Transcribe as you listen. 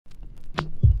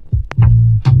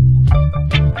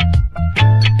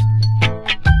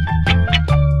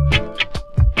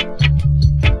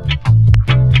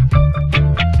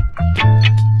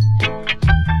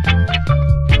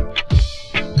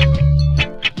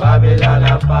Babylon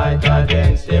a fight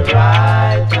against the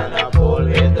right and a pull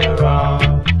with the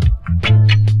wrong.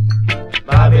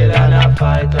 Babylon a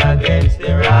fight against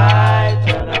the right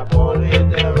and a pull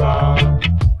with the wrong.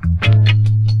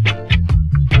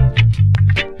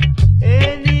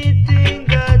 Anything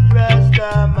that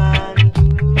Rastaman do,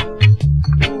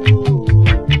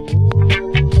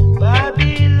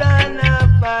 Babylon a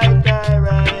fight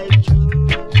right through.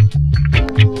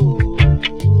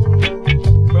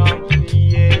 From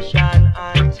creation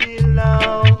until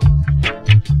now,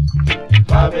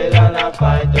 Babylon a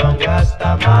fight on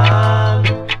Rastaman.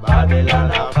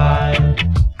 Babylon a fight.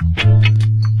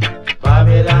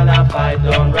 Babylon a fight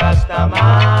on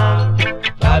Rastaman.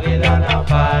 Babylon a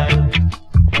fight.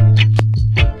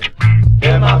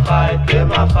 Them a fight,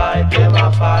 them a fight, them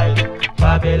a fight.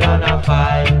 Babylon a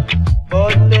fight.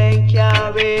 But they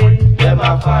can't win. Them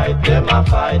a fight, them a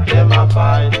fight, them a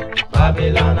fight.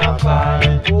 Babylon a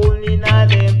fight. Only na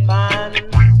them pan.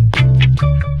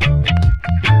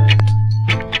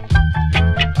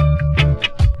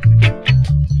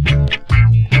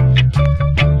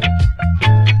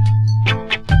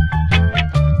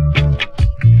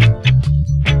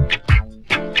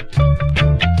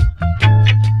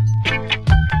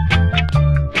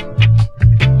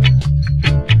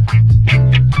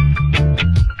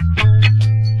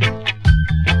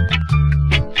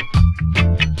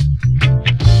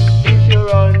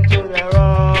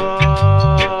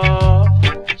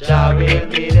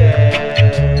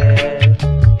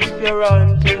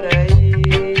 Run to the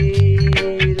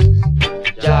hills,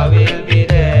 Jah will be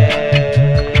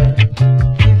there.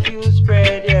 If you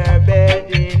spread your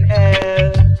bed in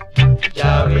hell,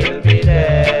 Jah will be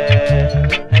there.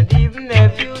 And even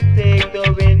if you take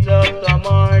the winds of the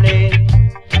morning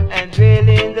and dwell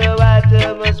in the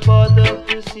watermost part of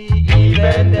the sea,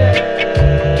 even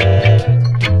there,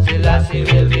 Selassie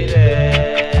will be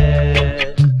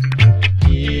there.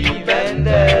 Even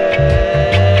there,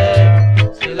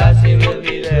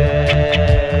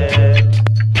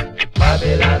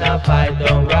 Babylon a fight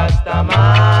on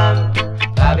Rastaman.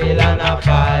 Babylon a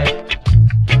fight.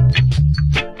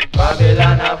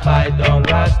 Babylon a fight on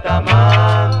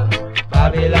Rastaman.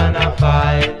 Babylon a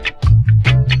fight.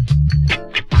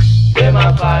 Them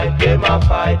a fight, them a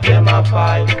fight, them a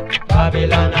fight.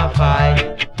 Babylon a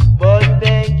fight. But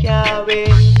they can't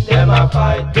win. Them a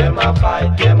fight, them a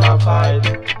fight, them a fight.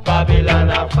 Babylon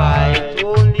a fight.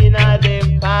 Only na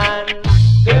them pan.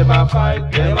 Them a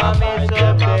fight, them a fight,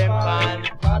 them a fight.